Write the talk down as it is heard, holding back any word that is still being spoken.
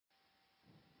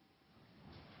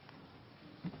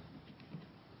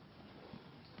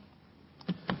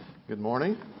Good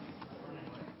morning.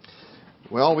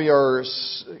 Well, we are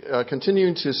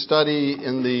continuing to study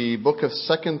in the book of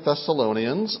 2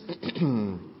 Thessalonians.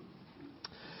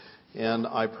 And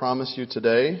I promise you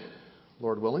today,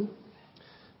 Lord willing,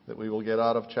 that we will get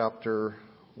out of chapter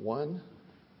 1.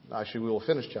 Actually, we will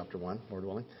finish chapter 1, Lord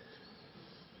willing.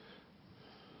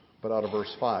 But out of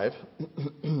verse 5.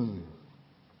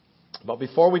 But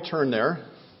before we turn there,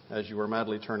 as you were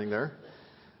madly turning there,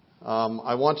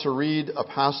 I want to read a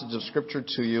passage of Scripture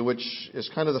to you, which is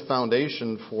kind of the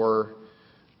foundation for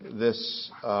this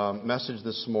message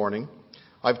this morning.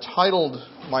 I've titled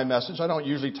my message. I don't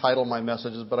usually title my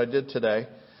messages, but I did today.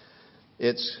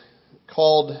 It's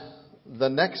called The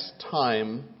Next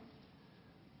Time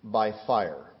by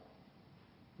Fire.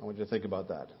 I want you to think about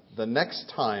that. The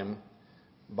Next Time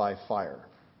by Fire.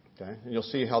 Okay? And you'll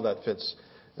see how that fits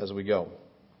as we go.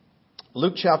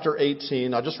 Luke chapter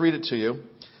 18. I'll just read it to you.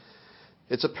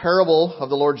 It's a parable of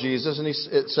the Lord Jesus, and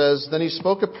it says, "Then he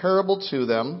spoke a parable to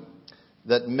them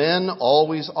that men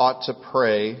always ought to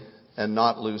pray and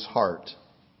not lose heart,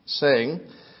 saying,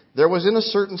 There was in a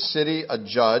certain city a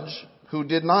judge who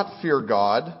did not fear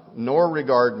God, nor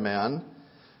regard man.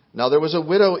 Now there was a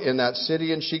widow in that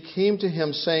city, and she came to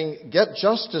him, saying, Get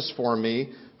justice for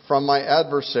me from my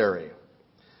adversary.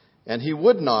 And he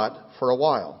would not for a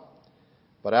while.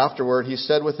 But afterward he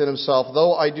said within himself,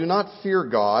 Though I do not fear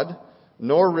God,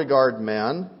 nor regard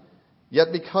man, yet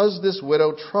because this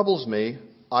widow troubles me,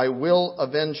 I will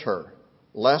avenge her,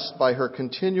 lest by her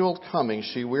continual coming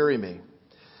she weary me.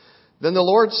 Then the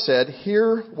Lord said,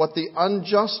 Hear what the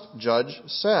unjust judge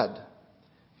said.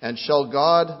 And shall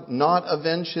God not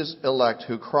avenge his elect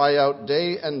who cry out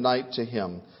day and night to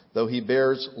him, though he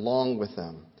bears long with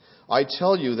them? I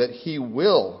tell you that he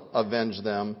will avenge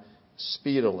them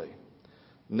speedily.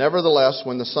 Nevertheless,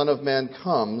 when the Son of Man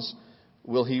comes,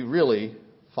 will he really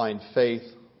find faith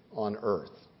on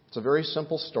earth? It's a very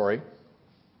simple story.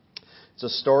 It's a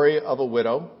story of a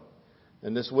widow.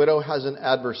 And this widow has an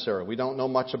adversary. We don't know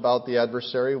much about the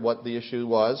adversary, what the issue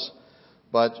was.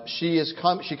 But she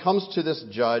comes to this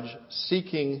judge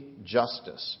seeking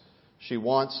justice. She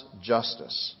wants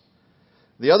justice.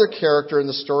 The other character in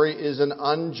the story is an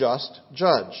unjust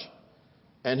judge.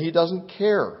 And he doesn't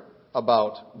care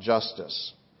about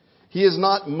justice. He is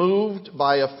not moved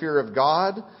by a fear of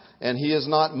God, and he is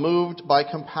not moved by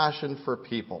compassion for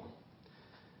people.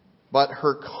 But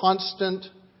her constant,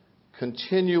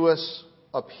 continuous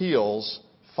appeals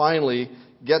finally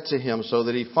get to him so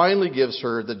that he finally gives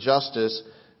her the justice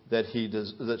that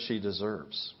she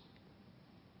deserves.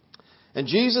 And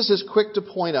Jesus is quick to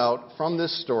point out from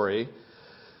this story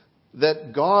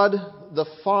that God the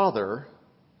Father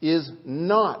is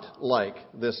not like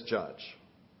this judge.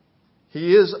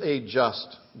 He is a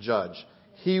just judge.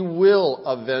 He will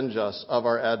avenge us of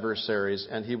our adversaries,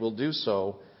 and he will do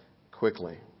so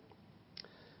quickly.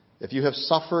 If you have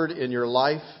suffered in your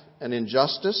life an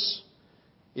injustice,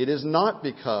 it is not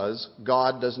because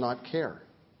God does not care.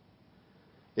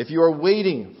 If you are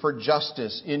waiting for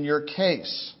justice in your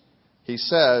case, he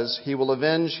says he will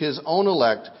avenge his own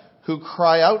elect who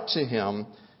cry out to him,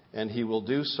 and he will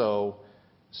do so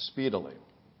speedily.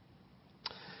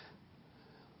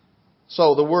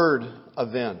 So the word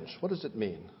avenge, what does it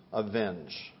mean?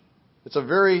 Avenge. It's a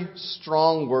very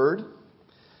strong word,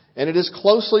 and it is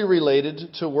closely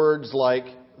related to words like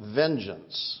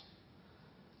vengeance,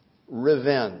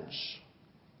 revenge,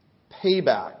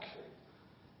 payback,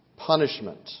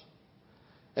 punishment.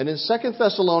 And in 2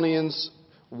 Thessalonians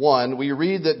 1, we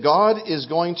read that God is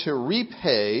going to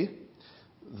repay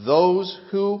those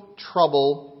who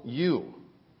trouble you.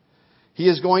 He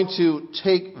is going to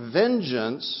take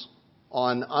vengeance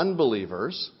on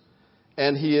unbelievers,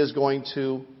 and he is going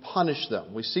to punish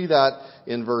them. We see that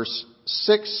in verse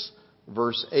 6,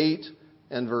 verse 8,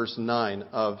 and verse 9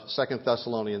 of 2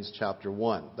 Thessalonians chapter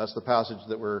 1. That's the passage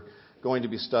that we're going to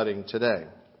be studying today.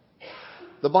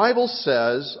 The Bible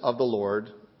says of the Lord,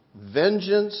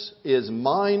 Vengeance is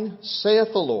mine,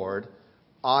 saith the Lord,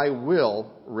 I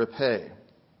will repay.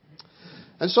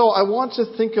 And so I want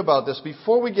to think about this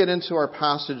before we get into our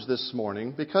passage this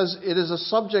morning, because it is a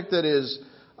subject that is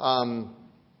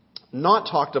not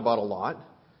talked about a lot.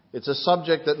 It's a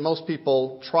subject that most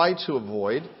people try to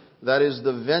avoid. That is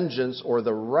the vengeance or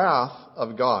the wrath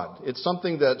of God. It's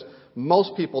something that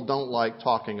most people don't like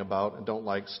talking about and don't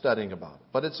like studying about.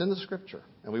 But it's in the Scripture,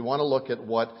 and we want to look at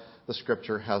what the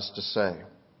Scripture has to say.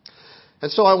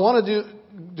 And so I want to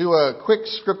do a quick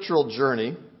scriptural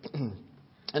journey.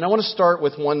 And I want to start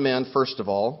with one man first of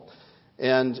all,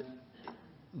 and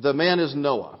the man is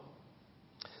Noah.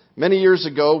 Many years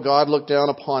ago, God looked down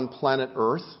upon planet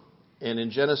Earth, And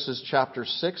in Genesis chapter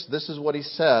 6, this is what he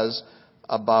says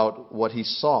about what he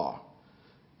saw.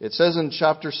 It says in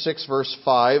chapter 6, verse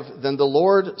 5, "Then the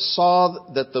Lord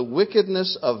saw that the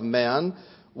wickedness of man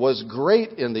was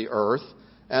great in the earth,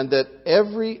 and that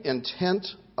every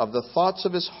intent of the thoughts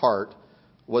of his heart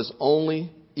was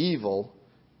only evil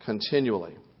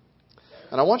continually."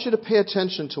 And I want you to pay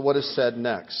attention to what is said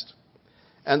next.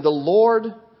 "And the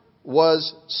Lord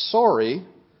was sorry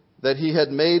that he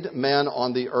had made man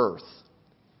on the earth,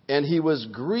 and he was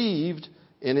grieved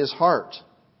in his heart.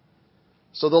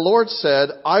 So the Lord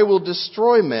said, I will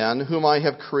destroy man whom I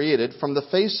have created from the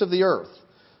face of the earth,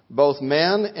 both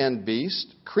man and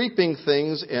beast, creeping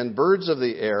things and birds of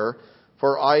the air,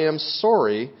 for I am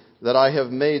sorry that I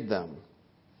have made them.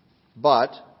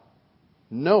 But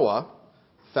Noah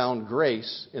found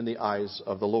grace in the eyes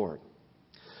of the Lord."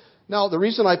 Now, the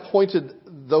reason I pointed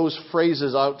those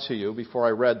phrases out to you before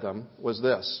I read them was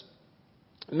this.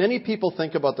 Many people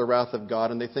think about the wrath of God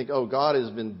and they think, oh, God is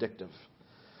vindictive.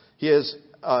 He is,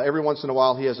 every once in a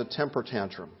while, he has a temper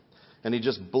tantrum and he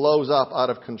just blows up out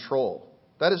of control.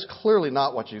 That is clearly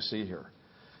not what you see here.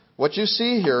 What you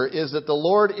see here is that the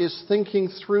Lord is thinking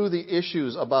through the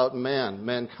issues about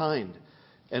mankind,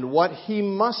 and what he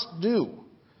must do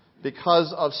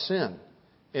because of sin.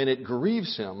 And it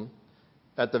grieves him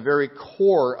at the very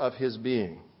core of his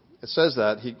being. It says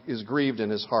that he is grieved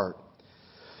in his heart.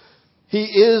 He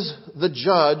is the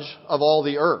judge of all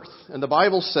the earth. And the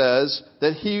Bible says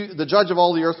that he, the judge of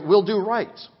all the earth, will do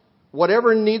right.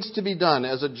 Whatever needs to be done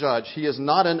as a judge, he is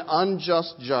not an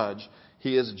unjust judge.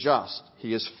 He is just.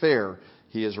 He is fair.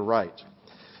 He is right.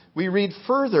 We read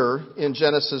further in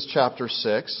Genesis chapter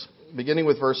 6, beginning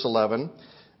with verse 11.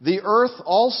 "The earth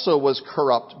also was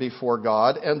corrupt before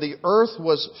God, and the earth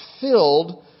was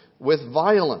filled with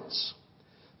violence.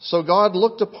 So God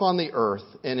looked upon the earth,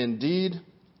 and indeed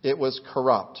it was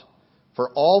corrupt, for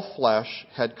all flesh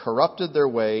had corrupted their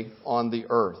way on the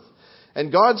earth.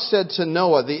 And God said to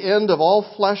Noah, the end of all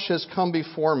flesh has come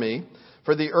before me,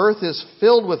 for the earth is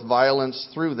filled with violence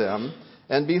through them,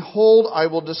 and behold, I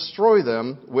will destroy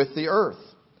them with the earth.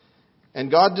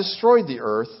 And God destroyed the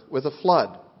earth with a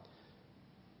flood."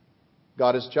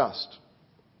 God is just.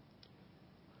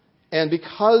 And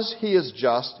because he is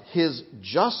just, his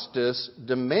justice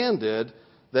demanded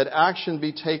that action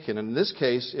be taken. In this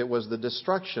case, it was the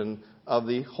destruction of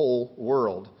the whole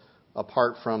world,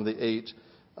 apart from the 8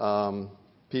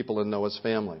 people in Noah's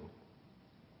family.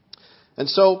 And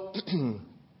so,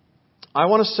 I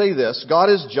want to say this. God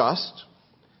is just,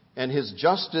 and his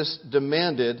justice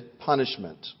demanded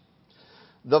punishment.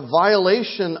 The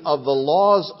violation of the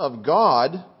laws of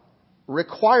God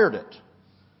required it,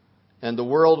 and the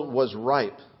world was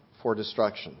ripe for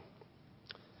destruction.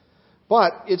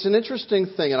 But it's an interesting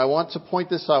thing, and I want to point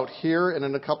this out here and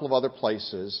in a couple of other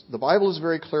places. The Bible is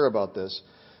very clear about this.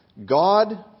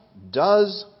 God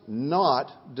does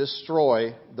not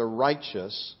destroy the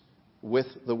righteous with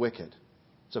the wicked.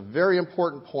 It's a very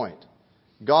important point.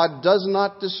 God does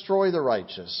not destroy the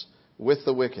righteous with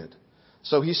the wicked.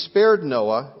 So he spared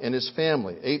Noah and his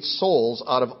family, 8 souls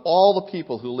out of all the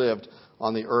people who lived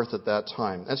on the earth at that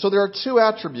time. And so there are 2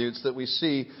 attributes that we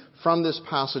see from this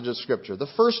passage of Scripture. The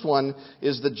first one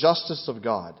is the justice of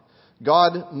God.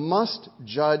 God must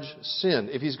judge sin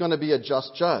if he's going to be a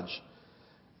just judge.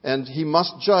 And he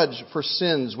must judge for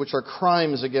sins which are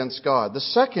crimes against God. The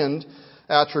second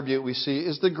attribute we see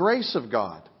is the grace of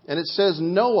God. And it says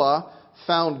Noah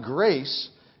found grace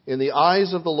in the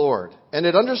eyes of the Lord. And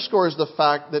it underscores the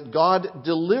fact that God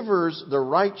delivers the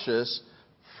righteous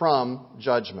from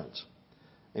judgment.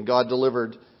 And God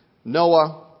delivered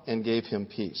Noah and gave him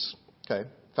peace. Okay,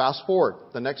 fast forward.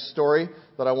 The next story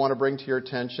that I want to bring to your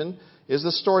attention is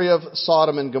the story of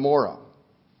Sodom and Gomorrah.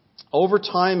 Over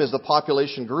time, as the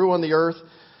population grew on the earth,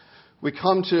 we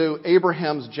come to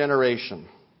Abraham's generation.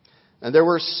 And there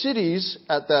were cities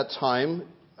at that time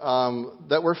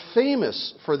that were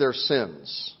famous for their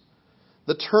sins.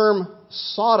 The term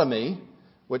sodomy,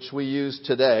 which we use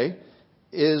today,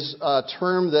 is a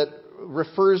term that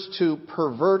refers to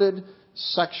perverted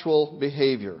sexual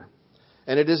behavior.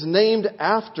 And it is named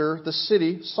after the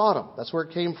city Sodom. That's where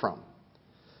it came from.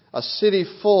 A city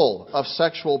full of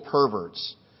sexual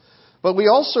perverts. But we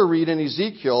also read in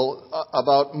Ezekiel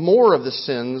about more of the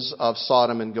sins of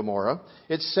Sodom and Gomorrah.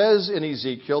 It says in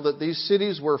Ezekiel that these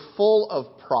cities were full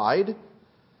of pride,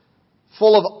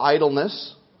 full of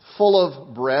idleness, full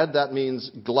of bread, that means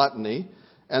gluttony,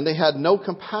 and they had no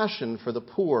compassion for the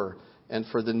poor and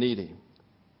for the needy.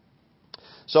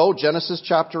 So, Genesis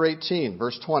chapter 18,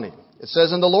 verse 20. It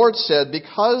says, "And the Lord said,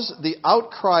 because the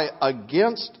outcry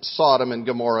against Sodom and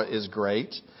Gomorrah is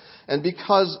great, And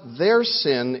because their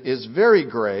sin is very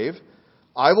grave,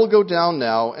 I will go down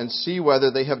now and see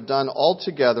whether they have done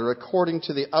altogether according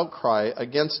to the outcry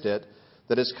against it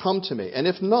that has come to me. And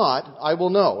if not, I will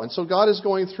know. And so God is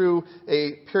going through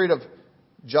a period of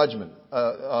judgment,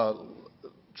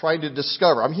 trying to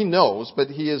discover. I mean, he knows, but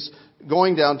he is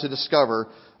going down to discover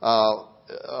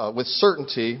with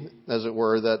certainty, as it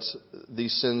were, that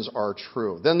these sins are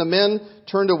true. Then the men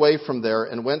turned away from there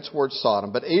and went towards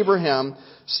Sodom. But Abraham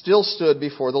still stood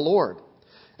before the Lord.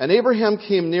 And Abraham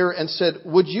came near and said,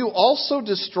 "Would you also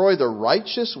destroy the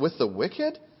righteous with the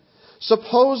wicked?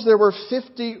 Suppose there were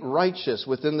 50 righteous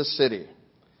within the city.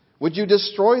 Would you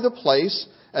destroy the place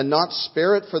and not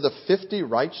spare it for the 50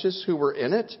 righteous who were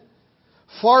in it?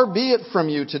 Far be it from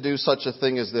you to do such a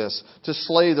thing as this, to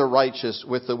slay the righteous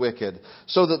with the wicked,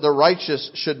 so that the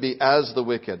righteous should be as the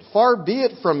wicked. Far be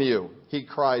it from you," he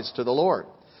cries to the Lord.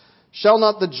 "Shall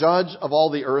not the judge of all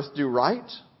the earth do right?"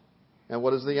 And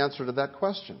what is the answer to that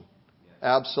question?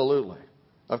 Absolutely.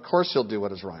 Of course he'll do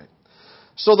what is right.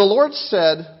 So the Lord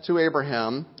said to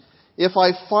Abraham, "If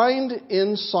I find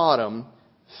in Sodom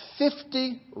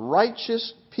 50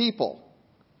 righteous people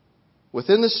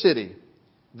within the city,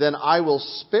 then I will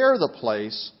spare the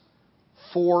place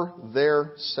for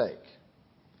their sake."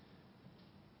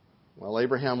 Well,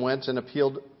 Abraham went and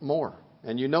appealed more.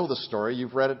 And you know the story.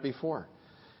 You've read it before.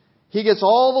 He gets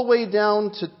all the way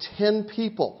down to 10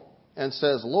 people and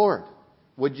says, "Lord,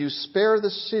 would you spare the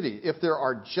city if there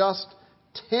are just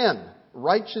 10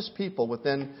 righteous people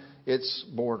within its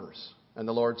borders?" And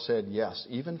the Lord said, "Yes,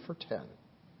 even for 10.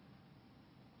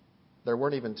 There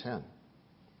weren't even 10.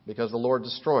 Because the Lord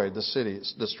destroyed the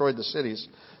cities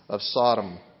of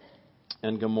Sodom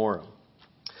and Gomorrah.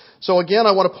 So again,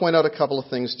 I want to point out a couple of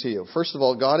things to you. First of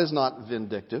all, God is not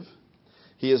vindictive.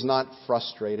 He is not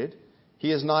frustrated.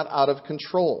 He is not out of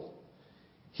control.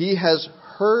 He has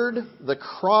heard the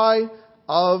cry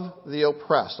of the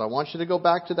oppressed. I want you to go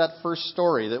back to that first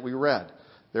story that we read.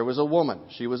 There was a woman.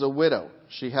 She was a widow.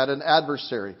 She had an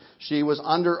adversary. She was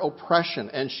under oppression,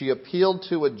 and she appealed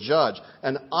to a judge,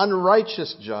 an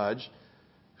unrighteous judge,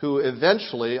 who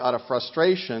eventually, out of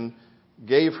frustration,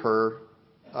 gave her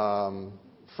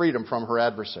freedom from her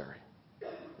adversary.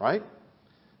 Right?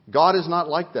 God is not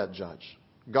like that judge.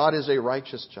 God is a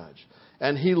righteous judge.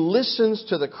 And he listens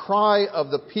to the cry of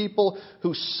the people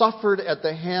who suffered at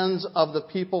the hands of the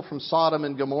people from Sodom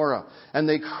and Gomorrah. And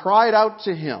they cried out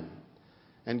to him.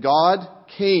 And God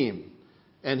came,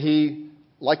 and he,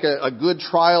 like a good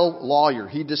trial lawyer,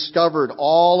 he discovered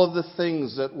all of the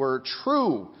things that were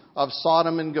true of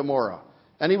Sodom and Gomorrah.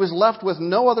 And he was left with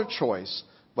no other choice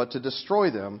but to destroy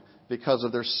them because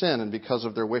of their sin and because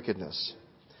of their wickedness.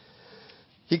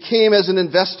 He came as an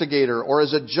investigator or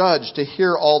as a judge to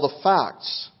hear all the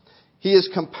facts. He is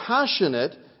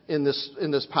compassionate in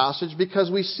this passage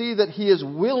because we see that he is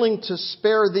willing to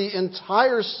spare the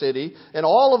entire city and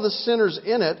all of the sinners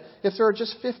in it if there are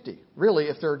just 50. Really,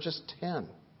 if there are just 10.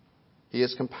 He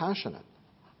is compassionate.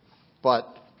 But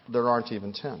there aren't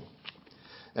even 10.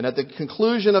 And at the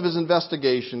conclusion of his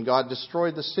investigation, God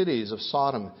destroyed the cities of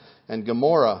Sodom and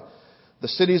Gomorrah, the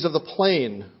cities of the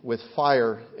plain, with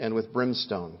fire and with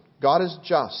brimstone. God is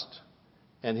just,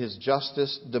 and his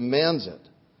justice demands it.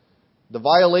 The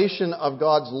violation of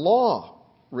God's law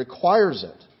requires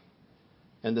it,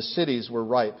 and the cities were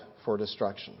ripe for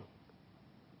destruction.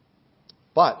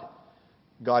 But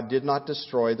God did not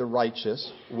destroy the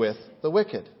righteous with the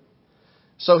wicked.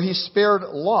 So he spared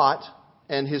Lot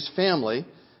and his family,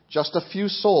 just a few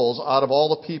souls out of all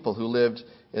the people who lived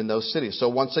in those cities. So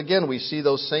once again, we see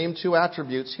those same two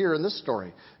attributes here in this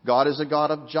story. God is a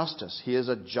God of justice. He is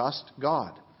a just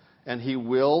God, and he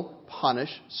will punish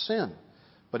sin.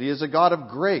 But he is a God of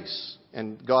grace,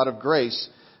 and God of grace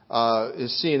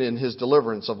is seen in his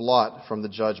deliverance of Lot from the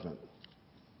judgment.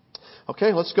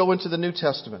 Okay, let's go into the New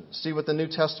Testament. See what the New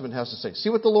Testament has to say. See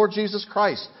what the Lord Jesus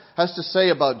Christ has to say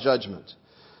about judgment.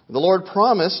 The Lord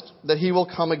promised that he will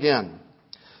come again.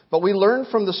 But we learn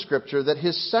from the Scripture that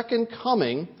his second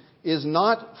coming is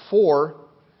not for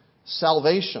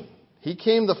salvation. He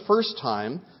came the first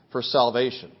time for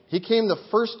salvation. He came the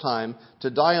first time to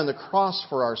die on the cross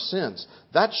for our sins.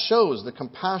 That shows the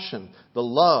compassion, the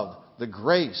love, the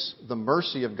grace, the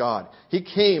mercy of God. He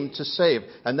came to save.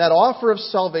 And that offer of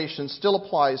salvation still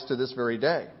applies to this very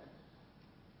day.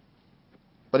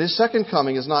 But his second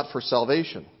coming is not for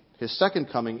salvation. His second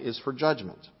coming is for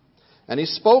judgment. And he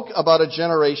spoke about a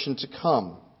generation to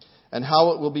come and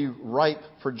how it will be ripe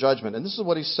for judgment. And this is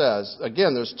what he says.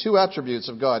 Again, there's two attributes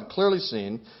of God clearly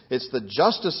seen. It's the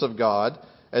justice of God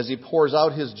as he pours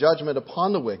out his judgment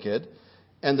upon the wicked,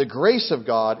 and the grace of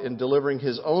God in delivering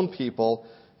his own people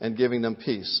and giving them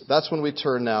peace. That's when we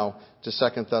turn now to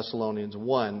 2 Thessalonians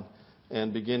 1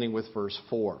 and beginning with verse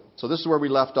 4. So this is where we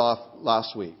left off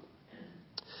last week.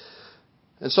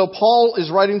 And so Paul is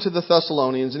writing to the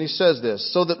Thessalonians, and he says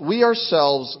this, "So that we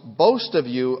ourselves boast of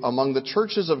you among the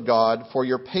churches of God for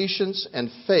your patience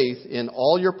and faith in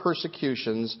all your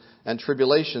persecutions and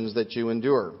tribulations that you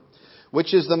endure,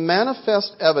 which is the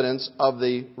manifest evidence of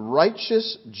the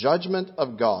righteous judgment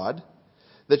of God,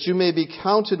 that you may be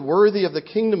counted worthy of the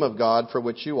kingdom of God for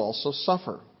which you also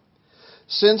suffer.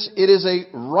 Since it is a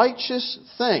righteous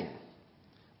thing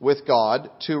with God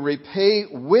to repay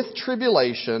with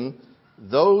tribulation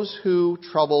those who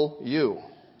trouble you,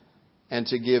 and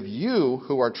to give you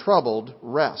who are troubled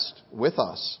rest with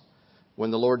us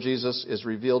when the Lord Jesus is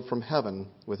revealed from heaven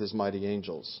with his mighty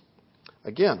angels."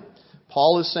 Again,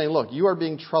 Paul is saying, look, you are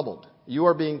being troubled. You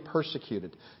are being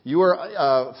persecuted. You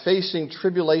are facing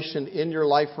tribulation in your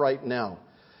life right now.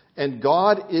 And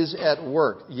God is at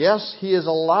work. Yes, he is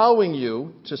allowing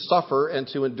you to suffer and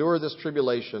to endure this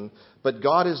tribulation, but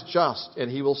God is just,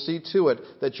 and he will see to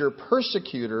it that your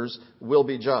persecutors will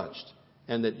be judged,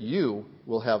 and that you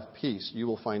will have peace. You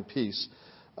will find peace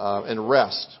and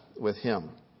rest with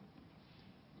him.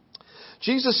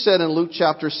 Jesus said in Luke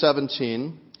chapter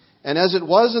 17, "And as it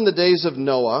was in the days of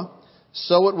Noah,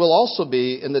 so it will also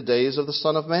be in the days of the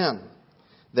Son of Man.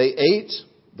 They ate,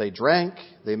 they drank,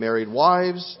 they married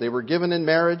wives, they were given in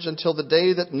marriage until the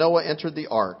day that Noah entered the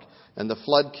ark, and the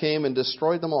flood came and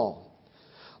destroyed them all.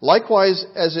 Likewise,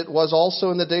 as it was also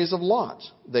in the days of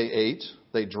Lot, they ate,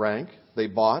 they drank, they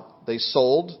bought, they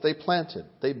sold, they planted,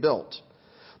 they built.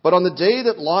 But on the day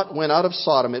that Lot went out of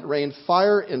Sodom, it rained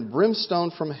fire and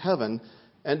brimstone from heaven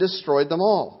and destroyed them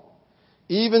all.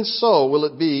 Even so will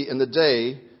it be in the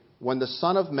day when the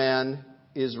Son of Man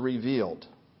is revealed."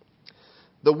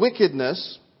 The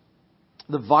wickedness,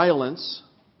 the violence,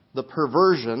 the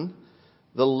perversion,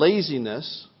 the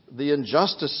laziness, the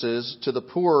injustices to the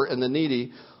poor and the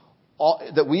needy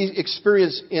that we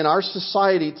experience in our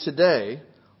society today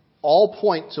all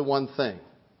point to one thing,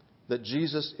 that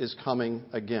Jesus is coming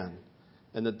again,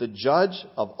 and that the judge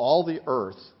of all the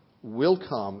earth will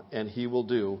come and he will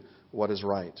do what is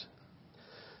right.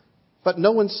 But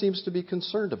no one seems to be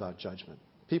concerned about judgment.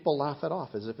 People laugh it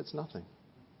off as if it's nothing.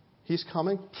 He's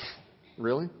coming?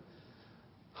 Really?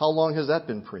 How long has that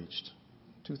been preached?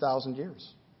 2,000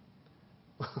 years.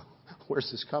 Where's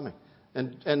this coming?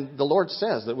 And the Lord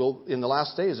says that in the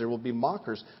last days there will be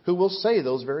mockers who will say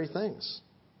those very things.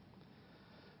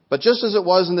 But just as it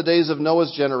was in the days of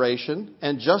Noah's generation,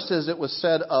 and just as it was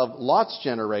said of Lot's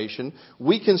generation,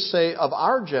 we can say of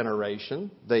our generation,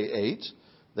 they ate,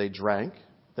 they drank,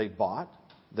 they bought,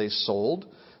 they sold,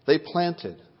 they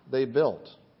planted, they built,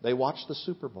 they watched the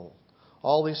Super Bowl.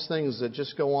 All these things that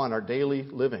just go on, our daily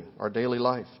living, our daily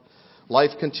life.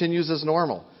 Life continues as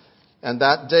normal. And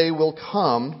that day will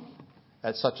come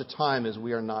at such a time as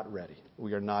we are not ready.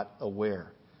 We are not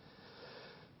aware.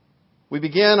 We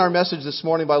began our message this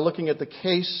morning by looking at the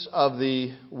case of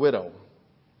the widow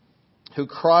who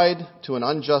cried to an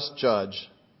unjust judge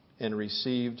and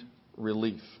received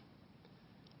relief.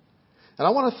 And I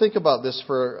want to think about this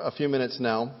for a few minutes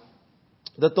now,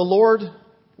 that the Lord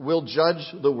will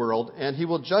judge the world, and he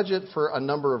will judge it for a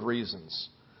number of reasons.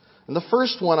 And the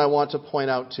first one I want to point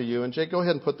out to you, and Jake, go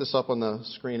ahead and put this up on the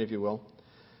screen if you will,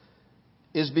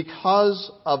 is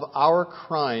because of our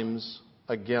crimes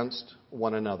against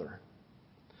one another.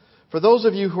 For those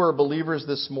of you who are believers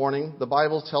this morning, the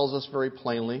Bible tells us very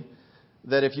plainly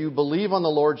that if you believe on the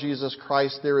Lord Jesus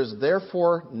Christ, there is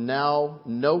therefore now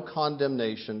no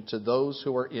condemnation to those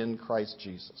who are in Christ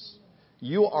Jesus.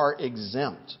 You are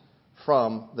exempt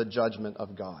from the judgment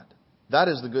of God. That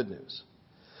is the good news.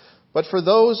 But for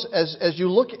those, as you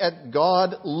look at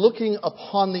God looking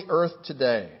upon the earth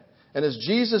today, and as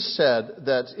Jesus said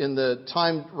that in the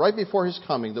time right before his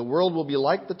coming, the world will be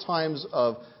like the times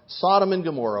of Sodom and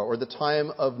Gomorrah or the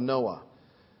time of Noah.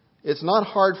 It's not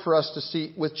hard for us to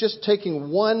see, with just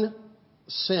taking one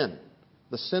sin,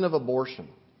 the sin of abortion,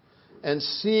 and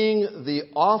seeing the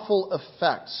awful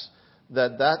effects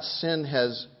that that sin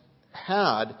has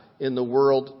had in the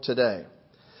world today.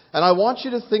 And I want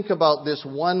you to think about this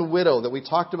one widow that we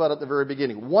talked about at the very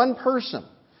beginning. One person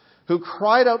who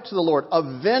cried out to the Lord,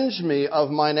 "Avenge me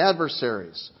of mine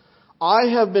adversaries. I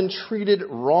have been treated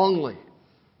wrongly.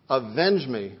 Avenge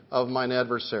me of mine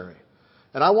adversary."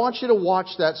 And I want you to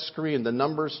watch that screen. The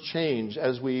numbers change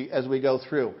as we go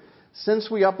through.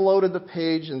 Since we uploaded the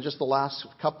page in just the last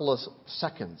couple of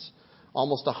seconds,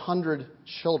 almost 100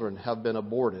 children have been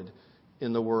aborted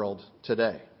in the world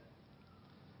today.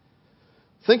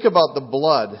 Think about the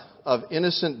blood of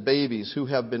innocent babies who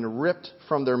have been ripped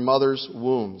from their mothers'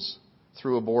 wombs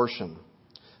through abortion.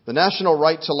 The National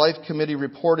Right to Life Committee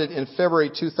reported in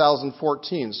February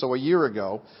 2014, so a year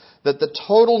ago, that the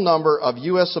total number of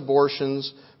U.S.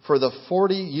 abortions for the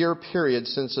 40-year period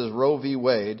since Roe v.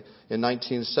 Wade in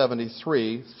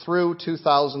 1973 through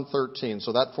 2013,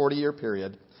 so that 40-year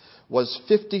period, was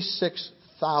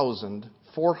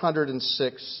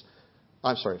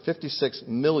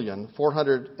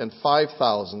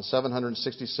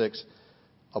 56,405,766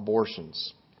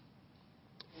 abortions.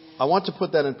 I want to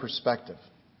put that in perspective.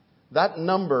 That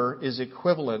number is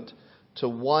equivalent to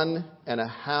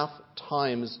 1.5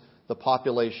 times the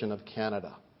population of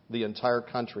Canada, the entire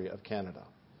country of Canada.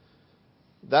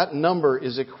 That number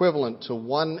is equivalent to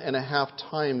 1.5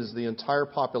 times the entire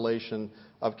population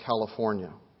of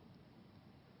California.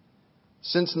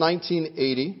 Since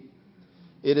 1980,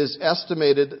 it is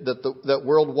estimated that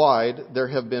worldwide there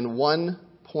have been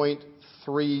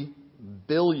 1.3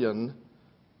 billion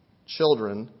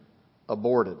children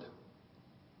aborted.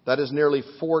 That is nearly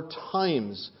 4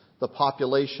 times the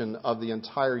population of the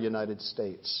entire United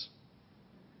States.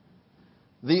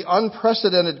 The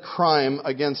unprecedented crime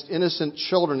against innocent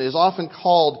children is often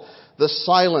called the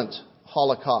silent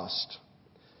Holocaust,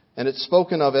 and it's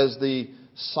spoken of as the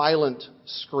silent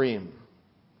scream.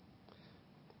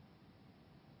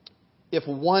 If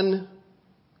one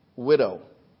widow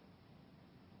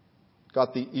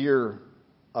got the ear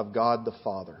of God the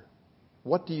Father,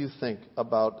 what do you think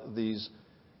about these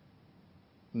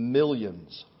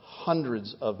millions,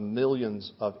 hundreds of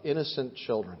millions of innocent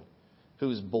children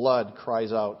whose blood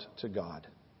cries out to God?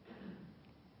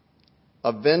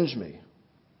 Avenge me.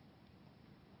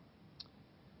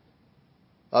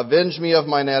 Avenge me of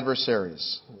mine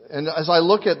adversaries. And as I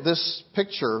look at this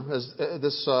picture,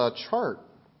 this chart,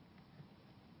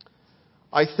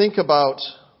 I think about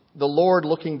the Lord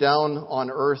looking down on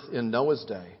earth in Noah's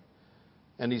day.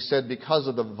 And He said because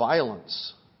of the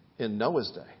violence in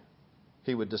Noah's day,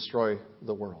 He would destroy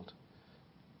the world.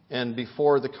 And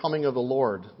before the coming of the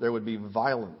Lord, there would be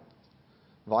violence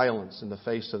in the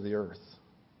face of the earth.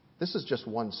 This is just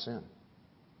one sin.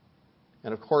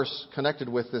 And of course, connected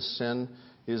with this sin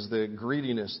is the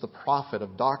greediness, the profit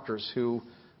of doctors who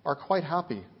are quite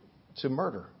happy to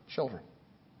murder children.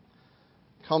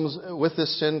 With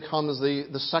this sin comes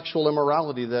the sexual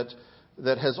immorality that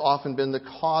has often been the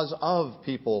cause of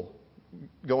people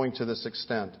going to this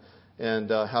extent and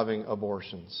having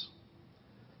abortions.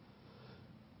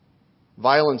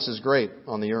 Violence is great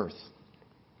on the earth.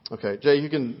 Okay, Jay, you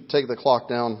can take the clock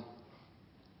down.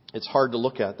 It's hard to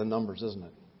look at the numbers, isn't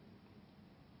it?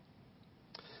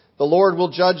 The Lord will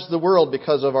judge the world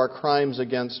because of our crimes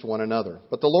against one another.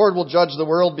 But the Lord will judge the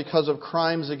world because of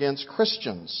crimes against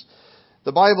Christians.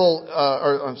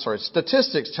 The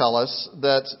statistics tell us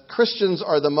that Christians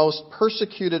are the most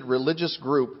persecuted religious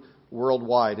group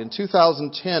worldwide. In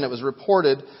 2010, it was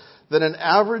reported that an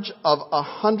average of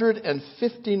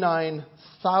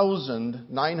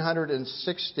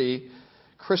 159,960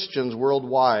 Christians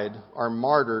worldwide are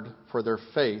martyred for their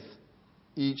faith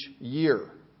each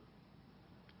year.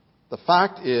 The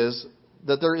fact is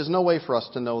that there is no way for us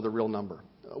to know the real number.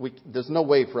 There's no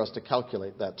way for us to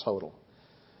calculate that total.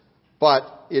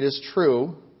 But it is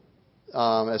true,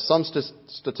 as some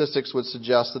statistics would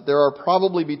suggest, that there are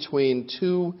probably between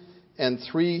 2 and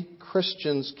 3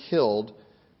 Christians killed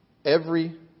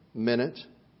every minute,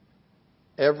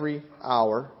 every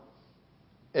hour,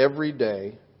 every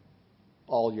day,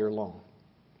 all year long.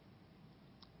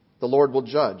 The Lord will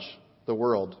judge the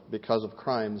world because of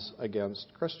crimes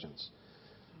against Christians.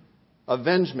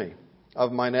 Avenge me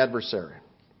of mine adversary.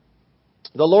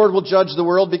 The Lord will judge the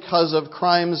world because of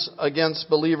crimes against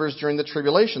believers during the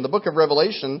tribulation. The book of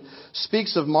Revelation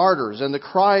speaks of martyrs, and the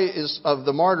cry of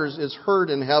the martyrs is heard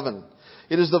in heaven.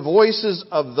 It is the voices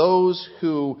of those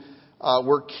who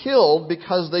were killed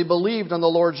because they believed on the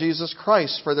Lord Jesus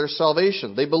Christ for their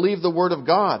salvation. They believed the Word of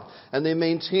God, and they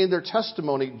maintained their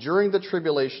testimony during the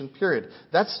tribulation period.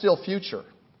 That's still future.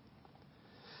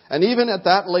 And even at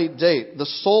that late date, the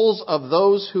souls of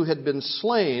those who had been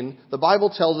slain, the Bible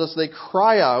tells us they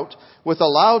cry out with a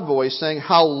loud voice saying,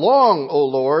 "How long, O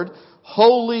Lord,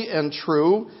 holy and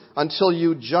true, until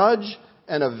you judge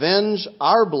and avenge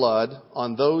our blood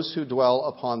on those who dwell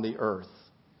upon the earth?"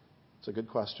 It's a good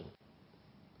question.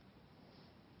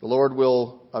 The Lord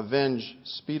will avenge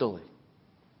speedily.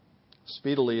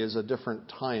 Speedily is a different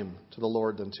time to the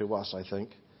Lord than to us, I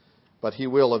think. But He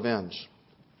will avenge.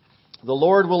 The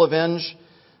Lord will avenge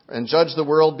and judge the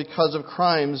world because of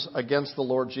crimes against the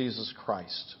Lord Jesus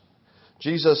Christ.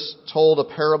 Jesus told a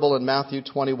parable in Matthew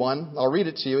 21. I'll read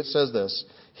it to you. It says this: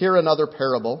 "Hear another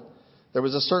parable. There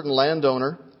was a certain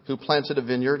landowner who planted a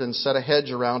vineyard and set a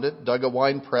hedge around it, dug a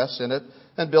wine press in it,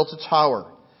 and built a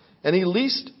tower. And he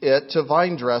leased it to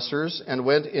vine dressers and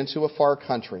went into a far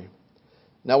country.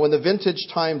 Now when the vintage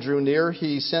time drew near,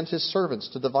 he sent his servants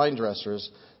to the vine dressers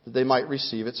that they might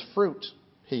receive its fruit.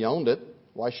 He owned it.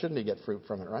 Why shouldn't he get fruit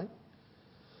from it, right?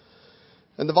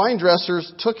 And the vine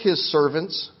dressers took his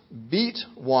servants, beat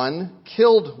one,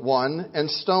 killed one, and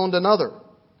stoned another.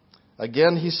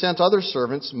 Again, he sent other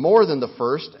servants, more than the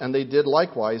first, and they did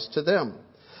likewise to them.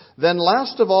 Then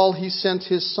last of all, he sent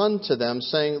his son to them,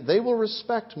 saying, "They will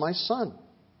respect my son."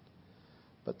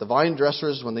 But the vine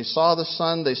dressers, when they saw the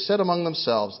son, they said among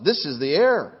themselves, "This is the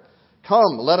heir.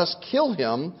 Come, let us kill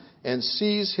him and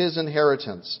seize his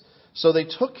inheritance." So they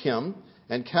took him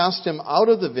and cast him out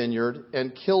of the vineyard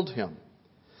and killed him.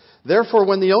 Therefore,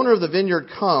 when the owner of the vineyard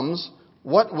comes,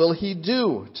 what will he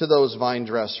do to those vine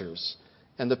dressers?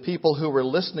 And the people who were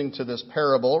listening to this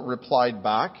parable replied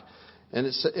back, and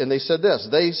they said this.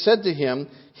 They said to him,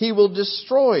 "He will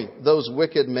destroy those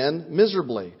wicked men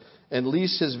miserably and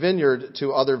lease his vineyard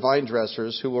to other vine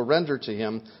dressers who will render to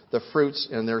him the fruits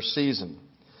in their season."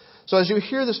 So as you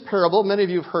hear this parable, many of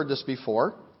you have heard this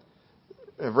before,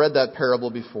 have read that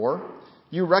parable before.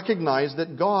 You recognize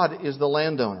that God is the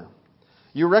landowner.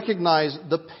 You recognize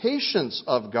the patience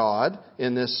of God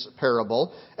in this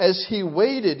parable as he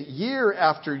waited year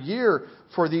after year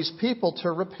for these people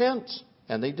to repent,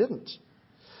 and they didn't.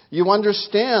 You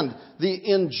understand the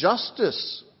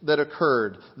injustice that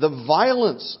occurred, the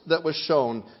violence that was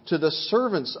shown to the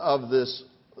servants of this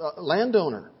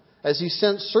landowner as he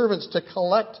sent servants to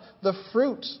collect the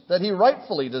fruit that he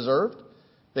rightfully deserved.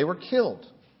 They were killed.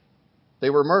 They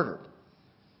were murdered.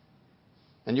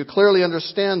 And you clearly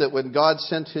understand that when God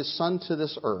sent his son to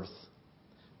this earth,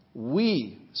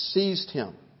 we seized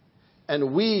him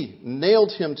and we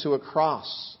nailed him to a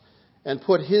cross and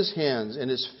put his hands and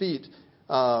his feet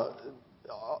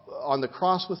on the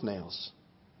cross with nails.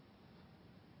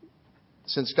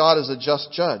 Since God is a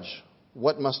just judge,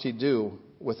 what must he do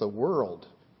with a world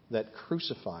that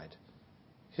crucified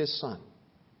his son?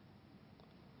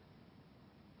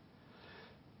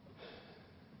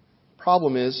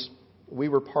 Problem is, we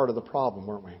were part of the problem,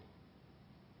 weren't we?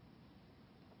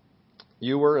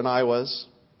 You were and I was.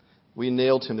 We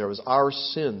nailed him. There was our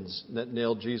sins that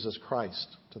nailed Jesus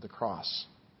Christ to the cross.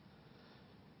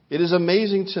 It is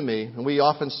amazing to me, and we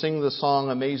often sing the song,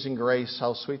 "Amazing Grace,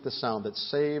 how sweet the sound that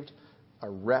saved a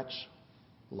wretch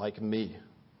like me."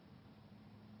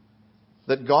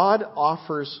 That God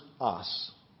offers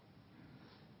us,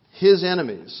 his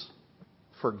enemies,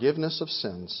 forgiveness of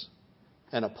sins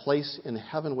and a place in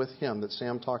heaven with him that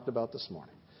Sam talked about this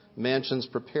morning. Mansions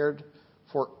prepared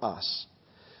for us.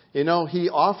 You know, he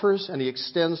offers and he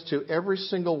extends to every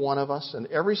single one of us and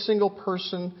every single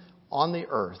person on the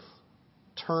earth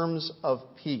terms of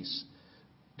peace.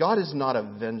 God is not a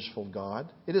vengeful God.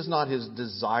 It is not his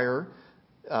desire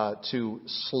to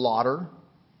slaughter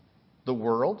the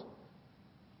world.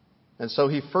 And so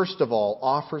he first of all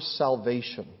offers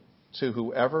salvation to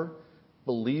whoever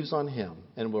believes on him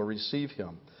and will receive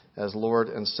him as Lord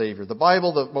and Savior. The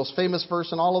Bible, the most famous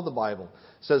verse in all of the Bible,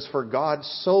 says, "For God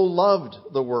so loved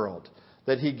the world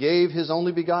that he gave his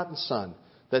only begotten Son,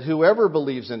 that whoever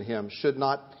believes in him should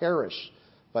not perish,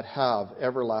 but have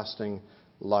everlasting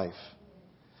life."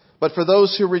 But for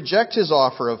those who reject his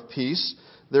offer of peace,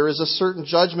 there is a certain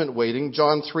judgment waiting.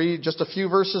 John 3, just a few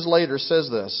verses later, says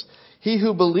this, "He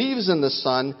who believes in the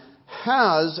Son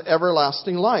has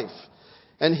everlasting life.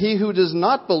 And he who does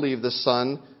not believe the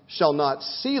Son shall not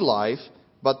see life,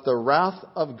 but the wrath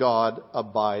of God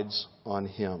abides on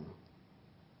him."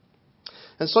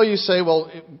 And so you say,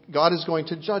 well, God is going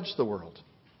to judge the world.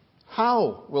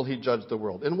 How will he judge the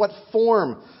world? In what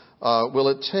form will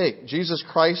it take? Jesus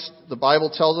Christ, the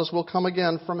Bible tells us, will come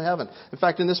again from heaven. In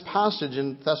fact, in this passage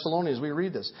in Thessalonians, we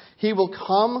read this. He will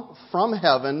come from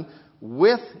heaven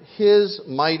with his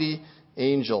mighty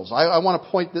angels. I want to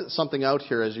point something out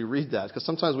here as you read that, because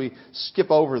sometimes we skip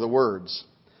over the words.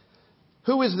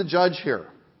 Who is the judge here?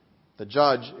 The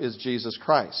judge is Jesus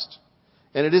Christ.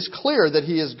 And it is clear that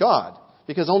he is God,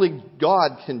 because only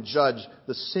God can judge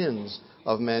the sins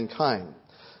of mankind.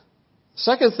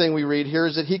 Second thing we read here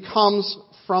is that he comes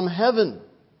from heaven.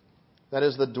 That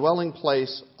is the dwelling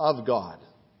place of God.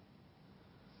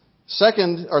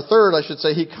 Third, I should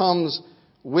say, he comes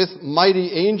with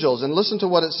mighty angels. And listen to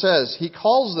what it says. He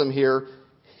calls them here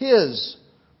his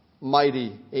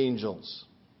mighty angels.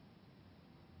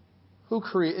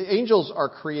 Angels are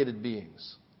created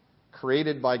beings,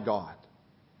 created by God.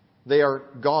 They are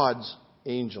God's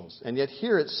angels. And yet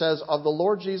here it says of the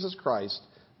Lord Jesus Christ,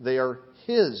 they are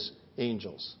his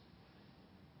angels.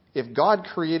 If God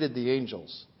created the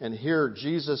angels, and here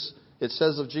Jesus, it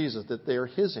says of Jesus that they are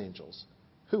his angels,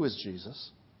 who is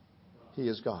Jesus? He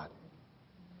is God.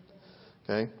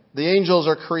 Okay? The angels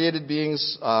are created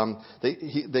beings.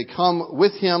 They come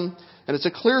with him. And it's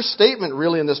a clear statement,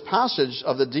 really, in this passage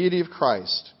of the deity of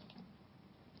Christ.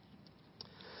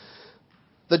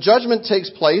 The judgment takes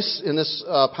place in this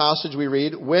passage we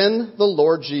read when the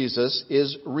Lord Jesus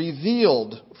is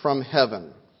revealed from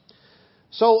heaven.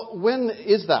 So when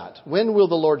is that? When will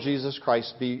the Lord Jesus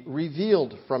Christ be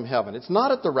revealed from heaven? It's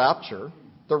not at the rapture.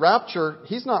 The rapture,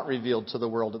 he's not revealed to the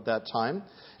world at that time.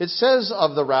 It says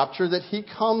of the rapture that he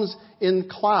comes in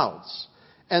clouds,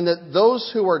 and that those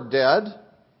who are dead,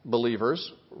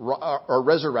 believers, are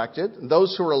resurrected.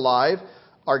 Those who are alive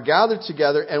are gathered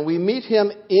together, and we meet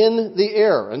him in the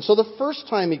air. And so the first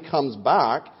time he comes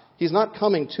back, he's not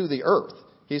coming to the earth.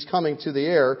 He's coming to the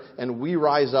air, and we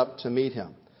rise up to meet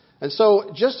him. And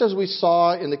so, just as we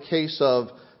saw in the case of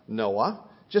Noah,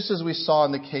 just as we saw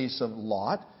in the case of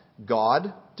Lot,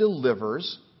 God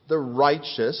delivers the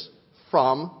righteous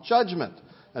from judgment.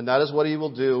 And that is what he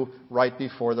will do right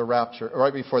before the rapture,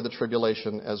 right before the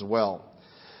tribulation as well.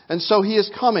 And so he is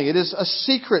coming. It is a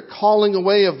secret calling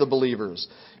away of the believers.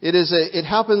 It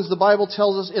happens, the Bible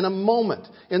tells us, in a moment,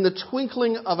 in the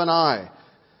twinkling of an eye.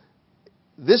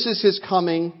 This is his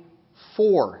coming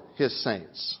for his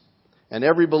saints. And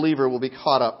every believer will be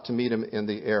caught up to meet him in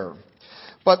the air.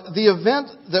 But the event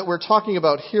that we're talking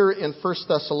about here in 1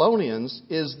 Thessalonians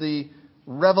is the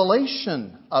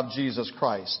revelation of Jesus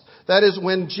Christ. That is,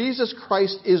 when Jesus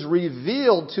Christ is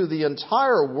revealed to the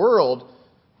entire world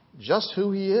just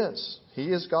who he is. He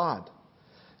is God.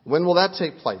 When will that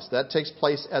take place? That takes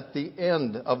place at the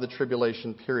end of the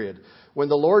tribulation period. When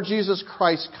the Lord Jesus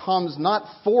Christ comes not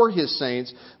for his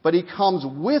saints, but he comes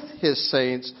with his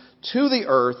saints to the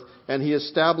earth, and he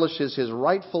establishes his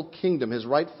rightful kingdom, his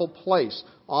rightful place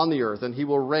on the earth, and he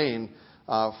will reign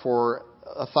for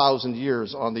 1,000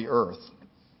 years on the earth.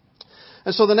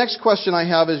 And so the next question I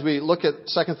have as we look at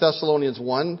 2 Thessalonians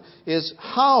 1 is,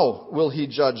 how will he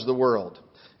judge the world?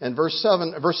 And verse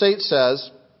 8 says,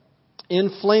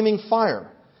 in flaming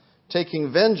fire,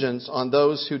 taking vengeance on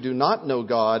those who do not know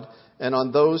God and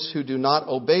on those who do not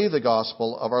obey the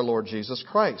gospel of our Lord Jesus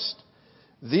Christ.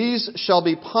 These shall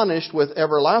be punished with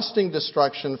everlasting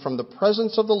destruction from the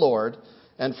presence of the Lord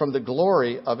and from the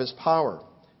glory of his power,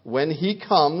 when he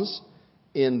comes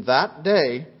in that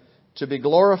day to be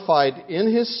glorified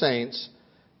in his saints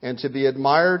and to be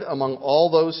admired among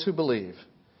all those who believe,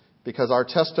 because our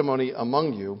testimony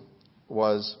among you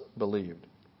was believed.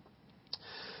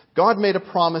 God made a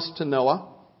promise to Noah.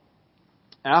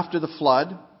 After the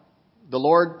flood, the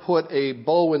Lord put a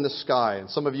bow in the sky. And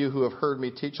some of you who have heard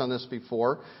me teach on this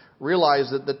before realize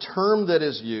that the term that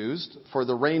is used for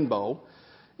the rainbow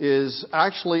is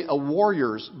actually a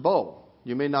warrior's bow.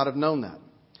 You may not have known that.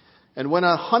 And when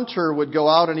a hunter would go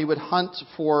out and he would hunt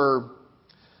for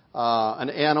an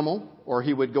animal, or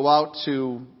he would go out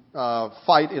to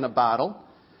fight in a battle,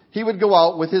 he would go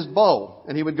out with his bow,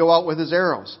 and he would go out with his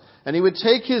arrows. And he would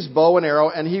take his bow and arrow,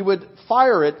 and he would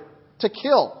fire it to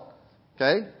kill.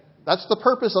 Okay? That's the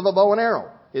purpose of a bow and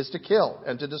arrow, is to kill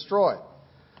and to destroy.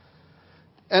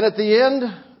 And at the end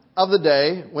of the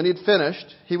day, when he'd finished,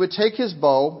 he would take his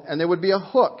bow, and there would be a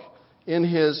hook in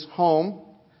his home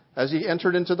as he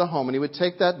entered into the home, and he would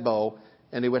take that bow,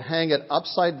 and he would hang it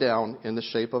upside down in the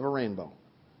shape of a rainbow.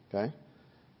 Okay?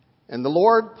 And the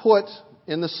Lord put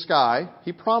in the sky,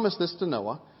 he promised this to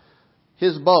Noah,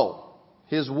 his bow,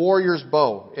 his warrior's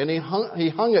bow. And he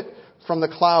hung it from the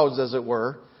clouds, as it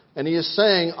were. And he is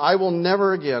saying, I will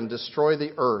never again destroy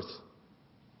the earth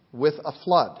with a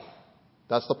flood.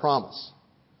 That's the promise.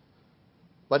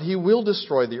 But he will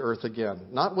destroy the earth again.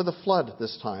 Not with a flood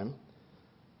this time,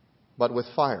 but with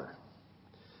fire.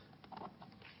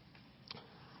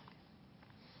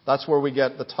 That's where we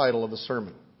get the title of the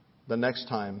sermon. The next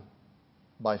time,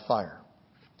 by fire.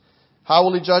 How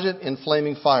will he judge it? In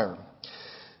flaming fire.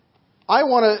 I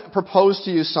want to propose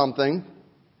to you something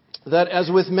that, as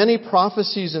with many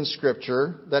prophecies in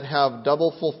Scripture that have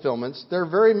double fulfillments, there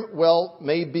very well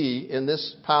may be in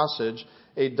this passage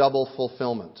a double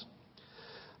fulfillment.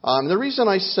 The reason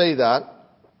I say that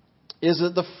is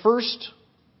that the first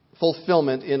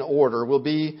fulfillment in order will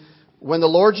be when the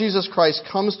Lord Jesus Christ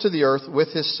comes to the earth with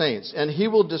his saints, and he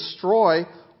will destroy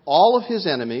all of his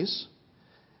enemies,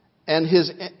 and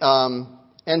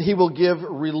he will give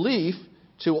relief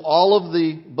to all of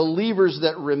the believers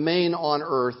that remain on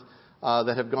earth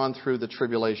that have gone through the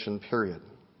tribulation period.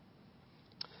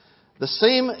 The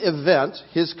same event,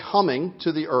 his coming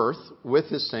to the earth with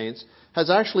his saints,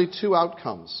 has actually two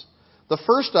outcomes. The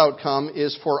first outcome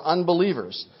is for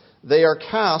unbelievers. They are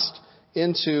cast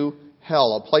into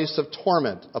hell, a place of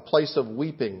torment, a place of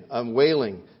weeping and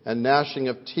wailing and gnashing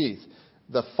of teeth.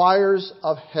 The fires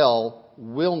of hell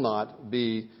will not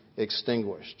be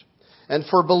extinguished. And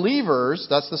for believers,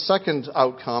 that's the second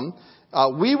outcome,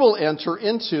 we will enter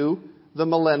into the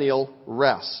millennial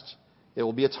rest. It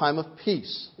will be a time of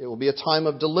peace. It will be a time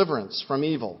of deliverance from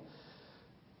evil.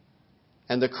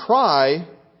 And the cry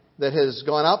that has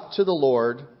gone up to the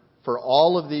Lord for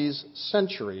all of these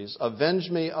centuries, "Avenge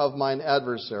me of mine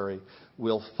adversary,"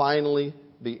 will finally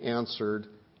be answered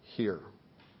here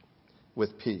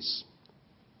with peace.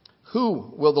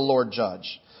 Who will the Lord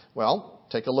judge? Well,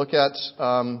 take a look at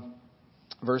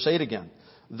verse 8 again.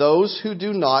 Those who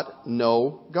do not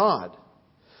know God.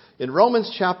 In Romans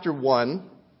chapter 1,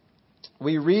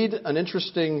 we read an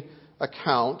interesting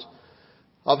account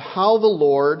of how the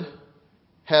Lord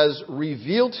has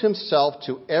revealed himself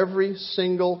to every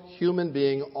single human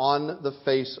being on the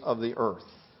face of the earth.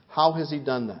 How has he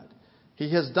done that? He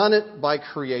has done it by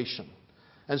creation.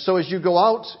 And so as you go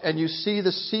out and you see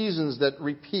the seasons that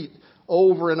repeat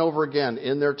over and over again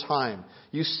in their time,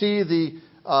 you see the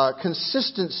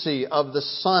consistency of the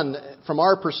sun, from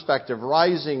our perspective,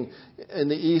 rising in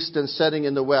the east and setting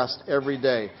in the west every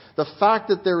day. The fact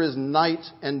that there is night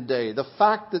and day. The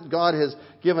fact that God has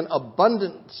given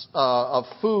abundance of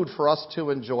food for us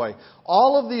to enjoy.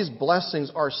 All of these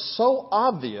blessings are so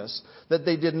obvious that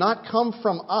they did not come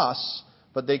from us,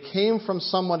 but they came from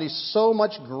somebody so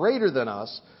much greater than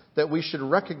us that we should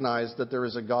recognize that there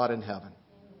is a God in heaven.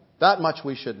 That much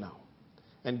we should know.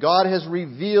 And God has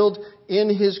revealed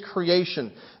in His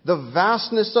creation the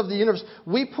vastness of the universe.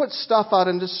 We put stuff out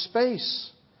into space.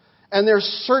 And they're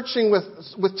searching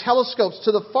with telescopes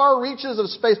to the far reaches of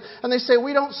space. And they say,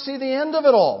 we don't see the end of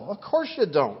it all. Of course you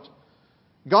don't.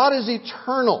 God is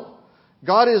eternal.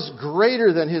 God is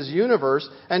greater than His universe.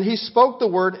 And He spoke the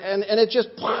word and it just,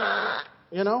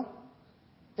 you know.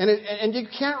 And you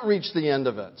can't reach the end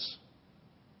of it.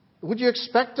 Would you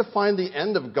expect to find the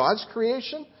end of God's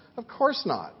creation? Of course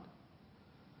not.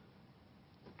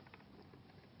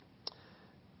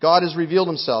 God has revealed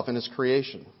Himself in His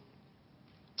creation.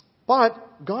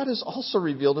 But God has also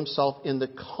revealed Himself in the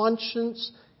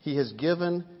conscience He has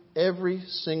given every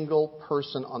single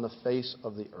person on the face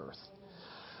of the earth.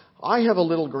 I have a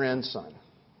little grandson.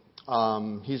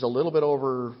 He's a little bit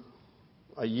over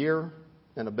a year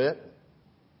and a bit.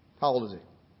 How old is he?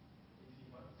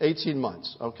 18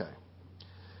 months. Okay.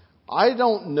 I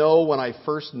don't know when I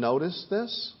first noticed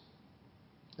this,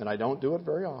 and I don't do it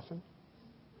very often,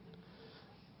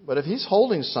 but if he's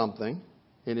holding something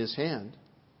in his hand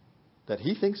that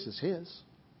he thinks is his,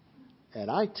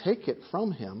 and I take it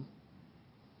from him,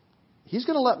 he's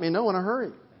going to let me know in a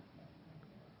hurry.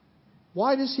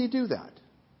 Why does he do that?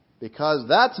 Because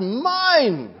that's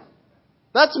mine.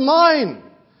 That's mine.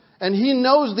 And he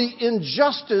knows the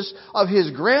injustice of his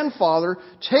grandfather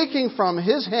taking from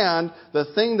his hand the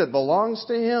thing that belongs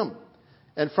to him.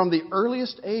 And from the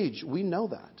earliest age, we know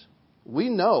that. We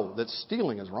know that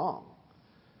stealing is wrong.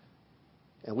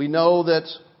 And we know that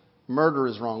murder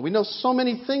is wrong. We know so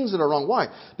many things that are wrong. Why?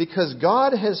 Because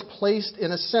God has placed,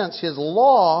 in a sense, His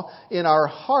law in our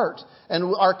heart.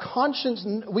 And our conscience,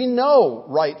 we know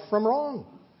right from wrong.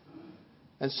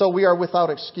 And so we are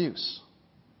without excuse.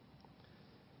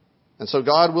 And so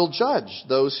God will judge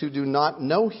those who do not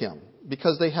know Him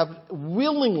because they have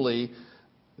willingly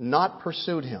not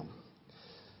pursued Him.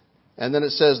 And then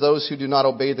it says those who do not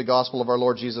obey the gospel of our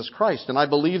Lord Jesus Christ. And I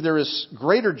believe there is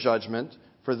greater judgment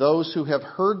for those who have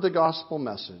heard the gospel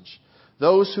message.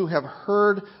 Those who have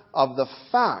heard of the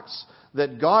facts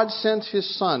that God sent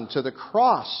His Son to the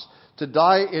cross to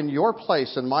die in your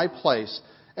place and my place.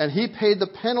 And He paid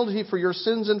the penalty for your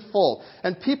sins in full.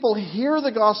 And people hear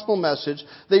the gospel message.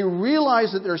 They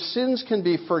realize that their sins can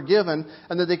be forgiven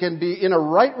and that they can be in a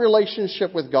right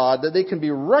relationship with God, that they can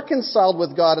be reconciled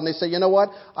with God. And they say, you know what?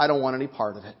 I don't want any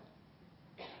part of it.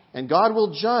 And God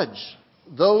will judge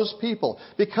those people.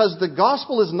 Because the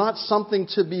gospel is not something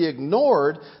to be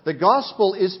ignored. The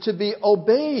gospel is to be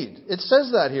obeyed. It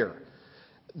says that here.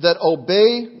 That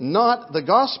obey not the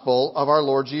gospel of our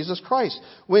Lord Jesus Christ.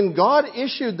 When God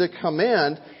issued the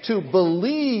command to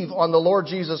believe on the Lord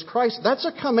Jesus Christ, that's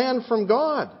a command from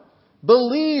God.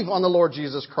 Believe on the Lord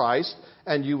Jesus Christ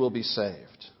and you will be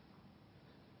saved.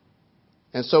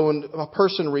 And so when a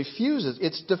person refuses,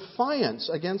 it's defiance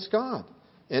against God.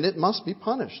 And it must be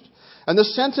punished. And the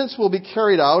sentence will be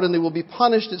carried out and they will be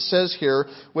punished, it says here,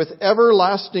 with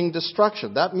everlasting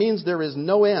destruction. That means there is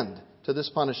no end to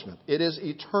this punishment. It is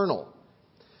eternal.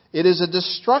 It is a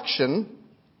destruction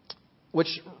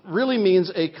which really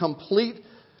means a complete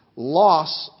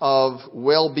loss of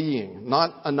well-being,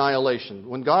 not annihilation.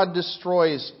 When God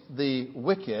destroys the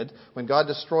wicked, when God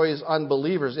destroys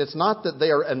unbelievers, it's not that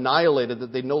they are annihilated,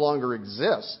 that they no longer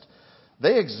exist.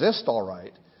 They exist all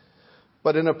right,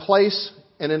 but in a place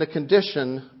and in a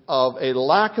condition of a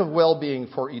lack of well-being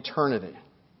for eternity.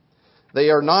 They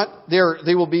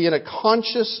will be in a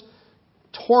conscious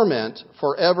torment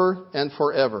forever and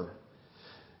forever.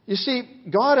 You see,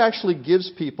 God actually gives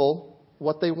people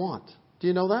what they want. Do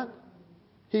you know that?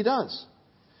 He does.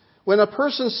 When a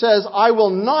person says, I will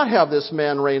not have this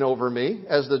man reign over me,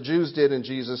 as the Jews did in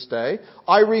Jesus' day,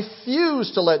 I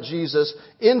refuse to let Jesus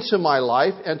into my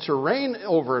life and to reign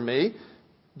over me,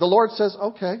 the Lord says,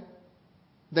 okay,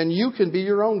 then you can be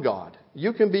your own God.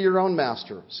 You can be your own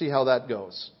master. See how that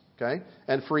goes. Okay?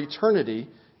 And for eternity,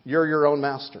 you're your own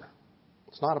master.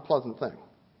 It's not a pleasant thing.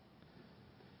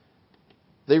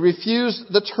 They refuse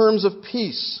the terms of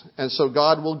peace, and so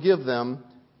God will give them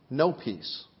no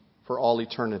peace for all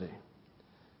eternity,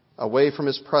 away from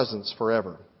His presence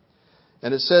forever.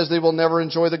 And it says they will never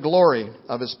enjoy the glory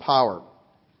of His power.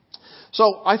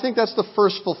 So I think that's the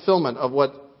first fulfillment of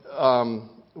what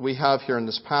we have here in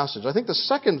this passage. I think the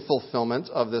second fulfillment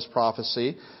of this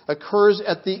prophecy occurs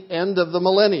at the end of the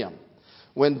millennium,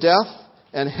 when death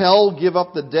and hell give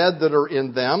up the dead that are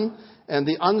in them, and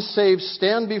the unsaved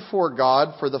stand before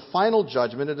God for the final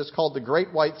judgment. It is called the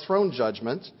Great White Throne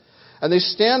Judgment. And they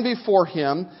stand before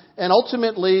Him, and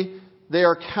ultimately they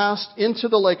are cast into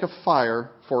the lake of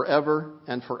fire forever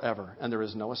and forever. And there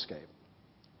is no escape.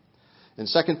 In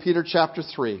 2 Peter chapter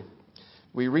 3,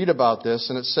 we read about this,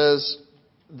 and it says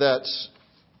that,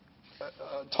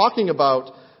 talking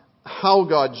about how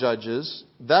God judges,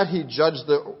 that He judged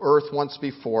the earth once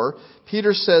before,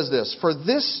 Peter says this, for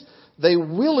this they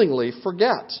willingly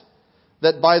forget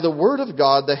that by the word of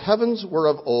God the heavens were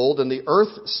of old, and the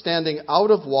earth standing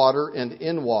out of water and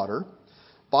in water,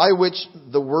 by which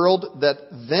the world that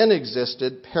then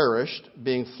existed perished,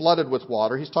 being flooded with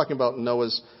water. He's talking about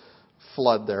Noah's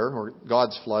flood there, or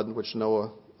God's flood, which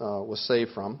Noah was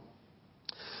saved from.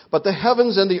 But the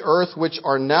heavens and the earth, which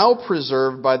are now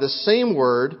preserved by the same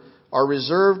word, are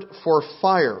reserved for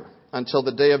fire until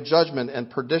the day of judgment and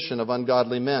perdition of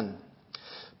ungodly men.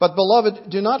 But,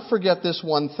 beloved, do not forget this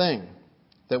one thing,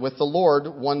 that with the Lord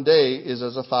 1 day is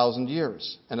as 1,000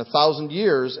 years, and 1,000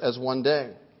 years as 1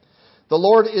 day. The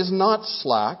Lord is not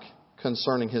slack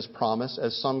concerning His promise,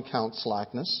 as some count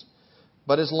slackness,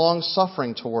 but is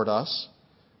long-suffering toward us,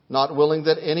 not willing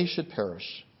that any should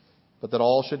perish, but that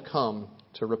all should come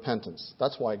to repentance.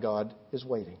 That's why God is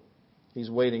waiting.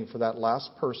 He's waiting for that last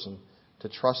person to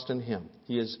trust in Him.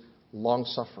 He is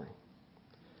long-suffering,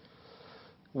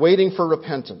 waiting for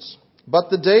repentance. But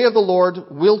the day of the Lord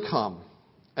will come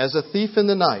as a thief in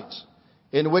the night,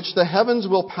 in which the heavens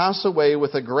will pass away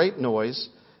with a great noise,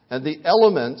 and the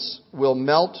elements will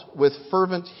melt with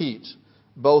fervent heat.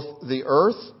 Both the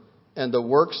earth and the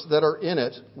works that are in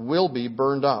it will be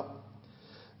burned up.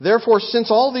 Therefore,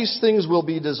 since all these things will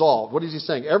be dissolved, what is he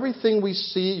saying? Everything we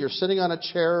see, you're sitting on a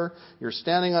chair, you're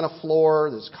standing on a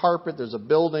floor, there's carpet, there's a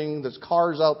building, there's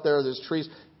cars out there, there's trees.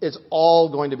 It's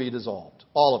all going to be dissolved.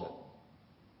 All of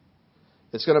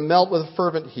it. It's going to melt with a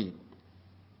fervent heat.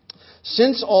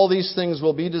 Since all these things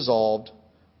will be dissolved,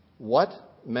 what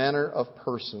manner of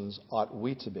persons ought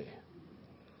we to be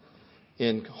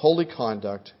in holy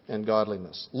conduct and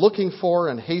godliness, looking for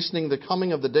and hastening the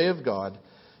coming of the day of God,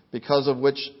 because of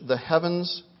which the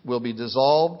heavens will be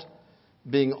dissolved,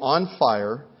 being on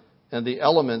fire, and the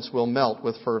elements will melt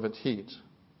with fervent heat.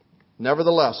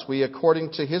 Nevertheless, we,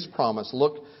 according to His promise,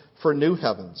 look for new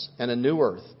heavens and a new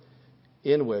earth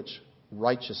in which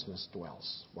righteousness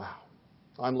dwells. Wow.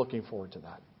 I'm looking forward to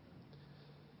that.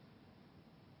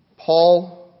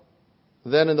 Paul,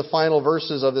 then in the final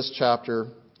verses of this chapter,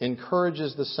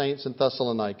 encourages the saints in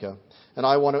Thessalonica. And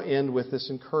I want to end with this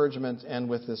encouragement and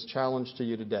with this challenge to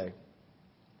you today.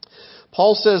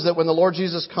 Paul says that when the Lord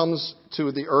Jesus comes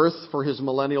to the earth for His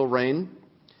millennial reign,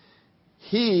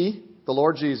 He, the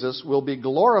Lord Jesus, will be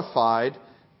glorified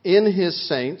in His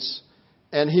saints,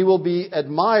 and He will be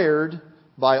admired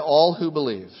by all who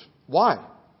believe. Why?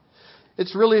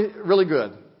 It's really, really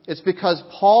good. It's because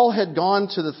Paul had gone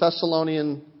to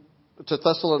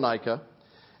Thessalonica,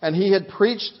 and he had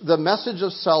preached the message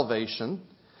of salvation,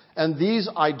 and these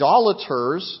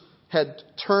idolaters had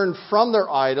turned from their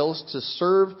idols to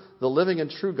serve the living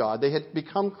and true God. They had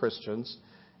become Christians,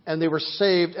 and they were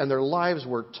saved, and their lives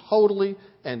were totally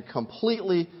and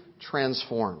completely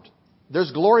transformed.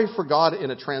 There's glory for God in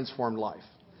a transformed life.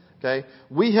 Okay?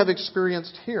 We have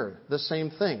experienced here the same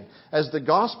thing. As the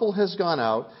gospel has gone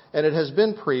out and it has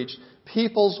been preached,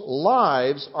 people's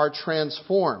lives are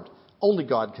transformed. Only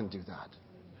God can do that.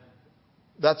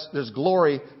 There's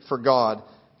glory for God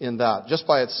in that, just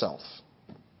by itself.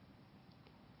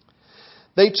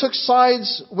 They took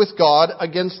sides with God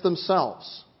against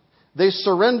themselves. They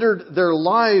surrendered their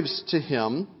lives to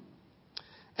Him,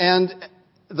 and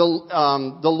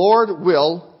the Lord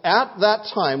will, at that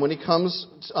time when He comes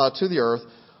to the earth,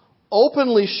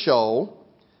 openly show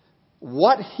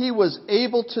what He was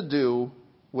able to do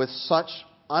with such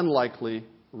unlikely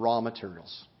raw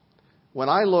materials. When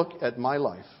I look at my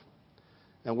life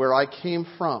and where I came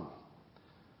from,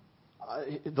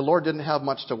 the Lord didn't have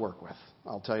much to work with,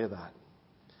 I'll tell you that.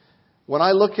 When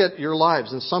I look at your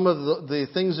lives and some of the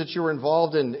things that you were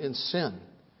involved in sin,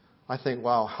 I think,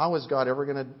 wow, how is God ever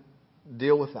going to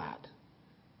deal with that?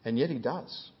 And yet He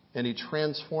does. And He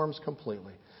transforms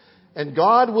completely. And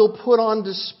God will put on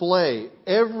display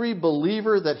every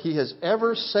believer that He has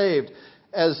ever saved,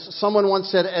 as someone once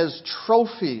said, as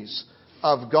trophies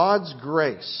of God's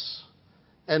grace,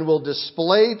 and will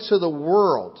display to the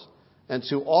world and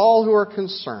to all who are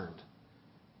concerned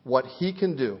what He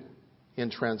can do in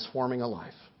transforming a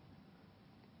life.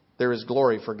 There is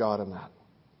glory for God in that.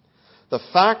 The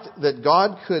fact that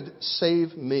God could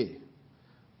save me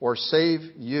or save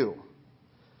you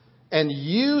and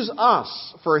use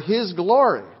us for His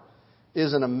glory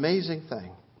is an amazing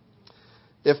thing.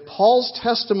 If Paul's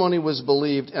testimony was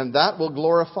believed, and that will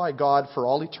glorify God for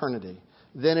all eternity,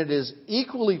 then it is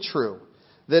equally true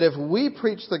that if we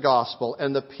preach the gospel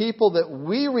and the people that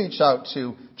we reach out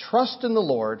to trust in the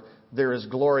Lord, there is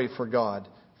glory for God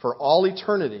for all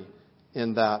eternity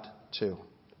in that too.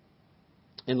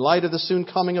 In light of the soon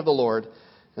coming of the Lord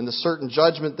and the certain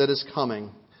judgment that is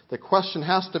coming, the question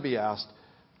has to be asked,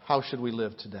 how should we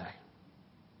live today?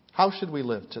 How should we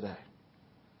live today?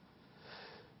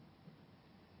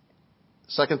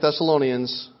 2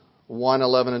 Thessalonians 1,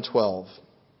 11 and 12.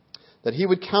 That He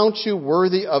would count you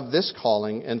worthy of this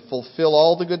calling and fulfill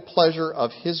all the good pleasure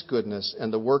of His goodness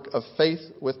and the work of faith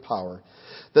with power.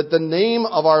 That the name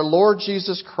of our Lord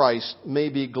Jesus Christ may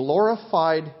be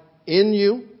glorified in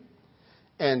you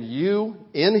and you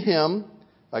in Him,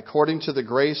 according to the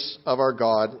grace of our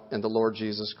God and the Lord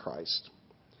Jesus Christ.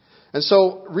 And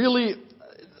so, really,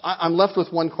 I'm left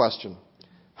with one question.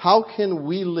 How can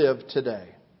we live today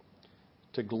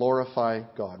to glorify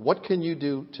God? What can you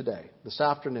do today, this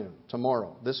afternoon,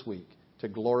 tomorrow, this week, to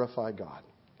glorify God?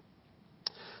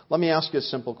 Let me ask you a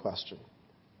simple question.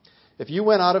 If you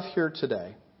went out of here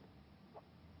today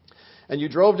and you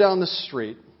drove down the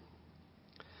street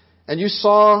and you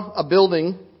saw a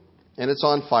building and it's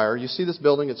on fire, you see this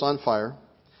building, it's on fire,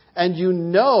 and you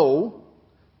know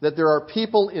that there are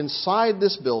people inside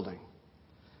this building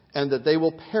and that they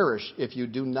will perish if you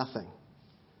do nothing.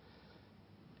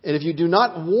 And if you do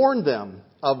not warn them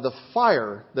of the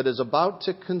fire that is about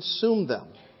to consume them,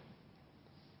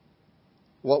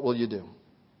 what will you do?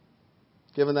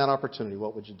 Given that opportunity,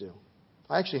 what would you do?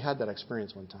 I actually had that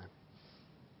experience one time.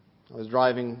 I was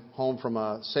driving home from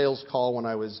a sales call when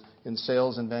I was in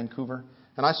sales in Vancouver,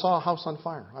 and I saw a house on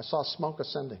fire. I saw smoke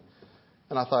ascending.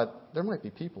 And I thought, there might be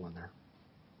people in there.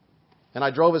 And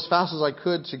I drove as fast as I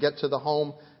could to get to the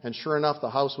home, and sure enough, the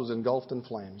house was engulfed in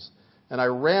flames. And I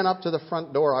ran up to the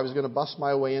front door. I was going to bust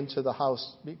my way into the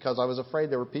house because I was afraid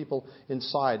there were people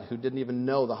inside who didn't even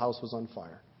know the house was on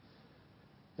fire.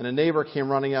 And a neighbor came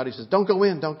running out. He says, don't go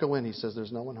in, don't go in. He says,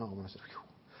 there's no one home. And I said,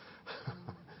 phew.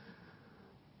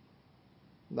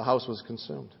 The house was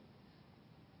consumed.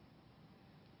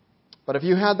 But if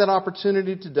you had that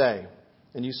opportunity today,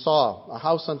 and you saw a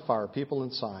house on fire, people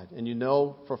inside, and you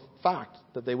know for a fact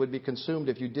that they would be consumed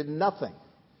if you did nothing,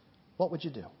 what would you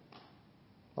do?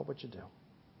 What would you do?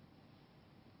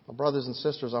 Well, brothers and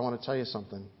sisters, I want to tell you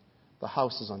something. The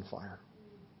house is on fire.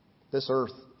 This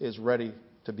earth is ready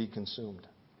to be consumed.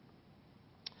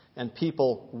 And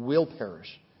people will perish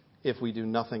if we do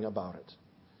nothing about it.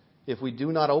 If we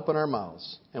do not open our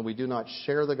mouths and we do not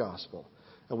share the gospel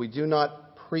and we do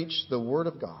not preach the word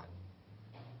of God,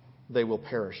 they will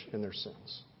perish in their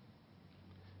sins.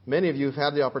 Many of you have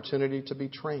had the opportunity to be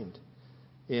trained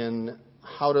in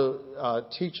how to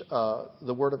teach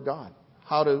the Word of God,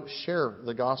 how to share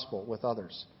the gospel with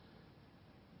others.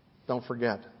 Don't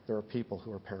forget, there are people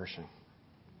who are perishing.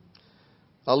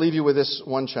 I'll leave you with this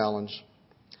one challenge.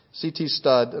 C.T.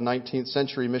 Studd, a 19th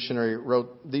century missionary,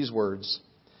 wrote these words.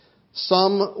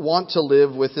 Some want to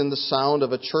live within the sound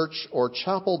of a church or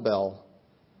chapel bell.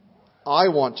 I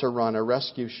want to run a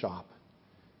rescue shop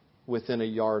within a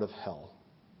yard of hell.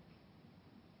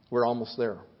 We're almost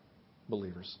there,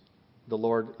 believers. The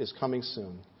Lord is coming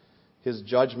soon. His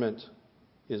judgment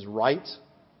is right,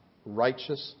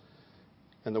 righteous,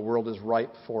 and the world is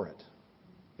ripe for it.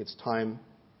 It's time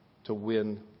to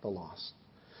win the lost.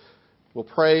 We'll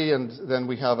pray, and then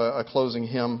we have a closing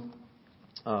hymn.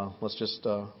 Let's just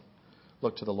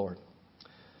look to the Lord.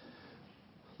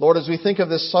 Lord, as we think of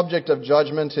this subject of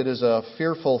judgment, it is a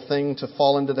fearful thing to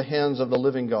fall into the hands of the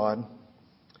living God.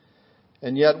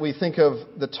 And yet we think of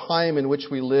the time in which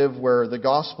we live where the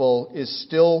gospel is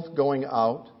still going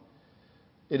out.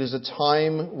 It is a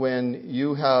time when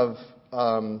you have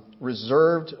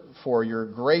reserved for your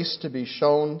grace to be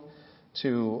shown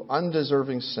to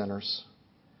undeserving sinners,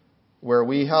 where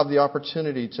we have the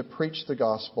opportunity to preach the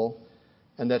gospel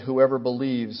and that whoever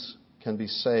believes can be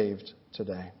saved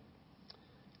today.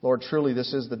 Lord, truly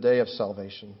this is the day of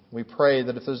salvation. We pray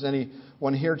that if there's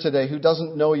anyone here today who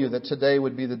doesn't know you, that today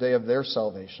would be the day of their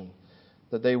salvation,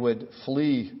 that they would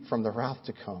flee from the wrath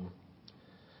to come.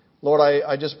 Lord,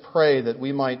 I just pray that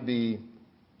we might be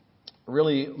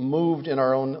really moved in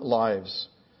our own lives,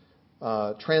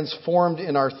 transformed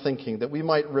in our thinking, that we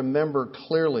might remember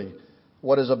clearly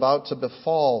what is about to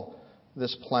befall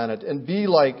this planet and be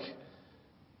like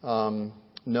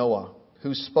Noah,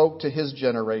 who spoke to his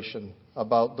generation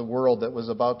about the world that was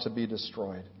about to be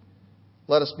destroyed.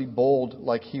 Let us be bold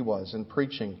like he was in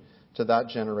preaching to that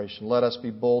generation. Let us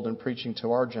be bold in preaching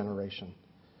to our generation.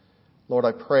 Lord,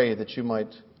 I pray that you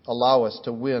might allow us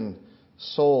to win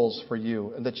souls for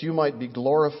you and that you might be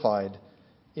glorified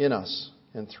in us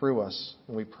and through us.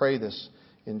 And we pray this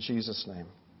in Jesus' name.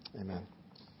 Amen.